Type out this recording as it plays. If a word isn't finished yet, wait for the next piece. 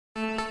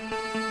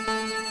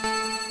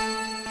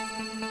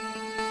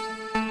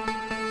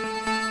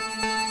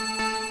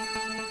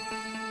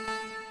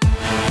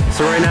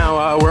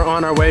we're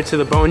on our way to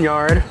the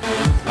boneyard. It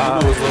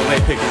was a little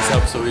late picking us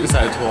up, so we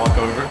decided to walk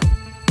over.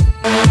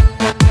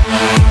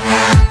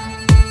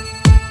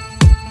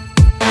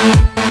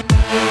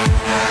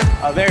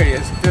 Oh, there he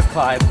is. This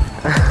Clyde.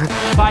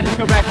 Clyde, just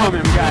go back home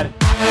and we got it.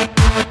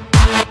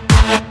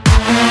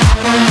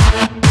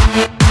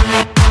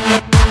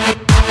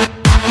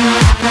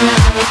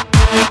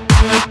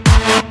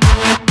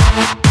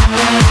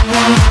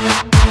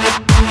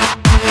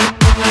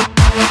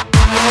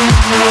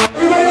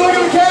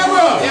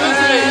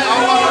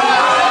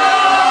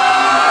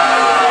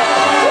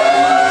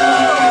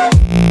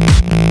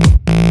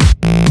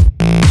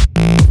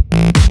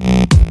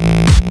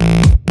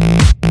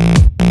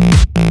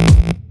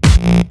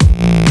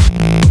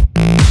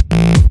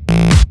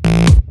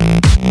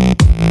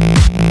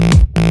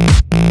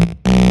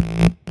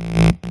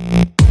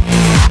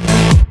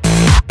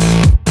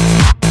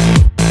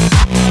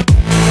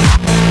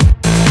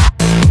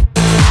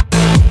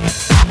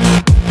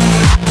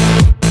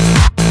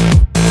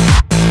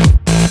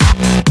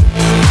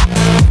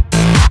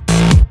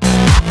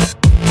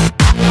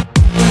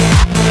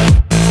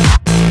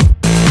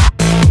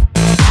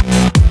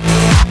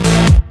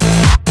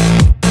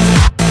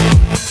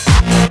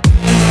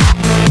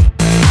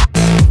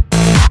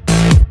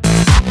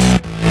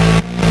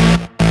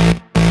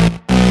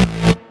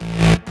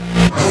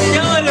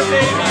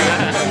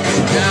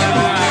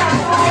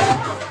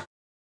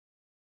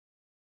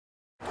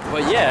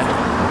 But yeah,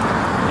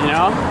 you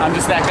know, I'm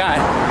just that guy.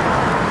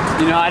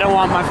 You know, I don't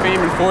want my fame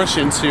and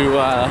fortune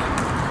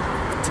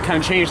to kind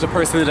of change the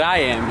person that I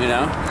am, you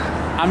know?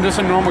 I'm just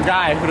a normal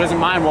guy who doesn't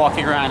mind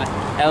walking around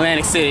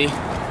Atlantic City.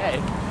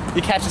 Hey,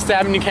 you catch a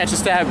stabbing, you catch a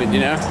stabbing,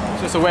 you know?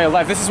 It's just a way of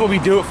life. This is what we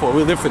do it for.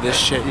 We live for this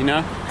shit, you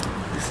know?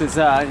 This is,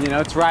 you know,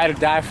 it's ride or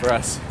die for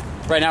us.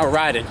 Right now we're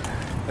riding.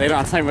 Later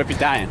on tonight we might be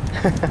dying.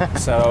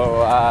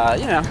 So,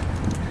 you know,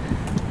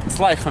 it's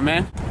life, my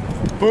man.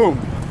 Boom.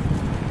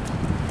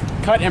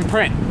 Cut and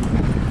print.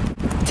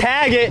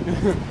 Tag it!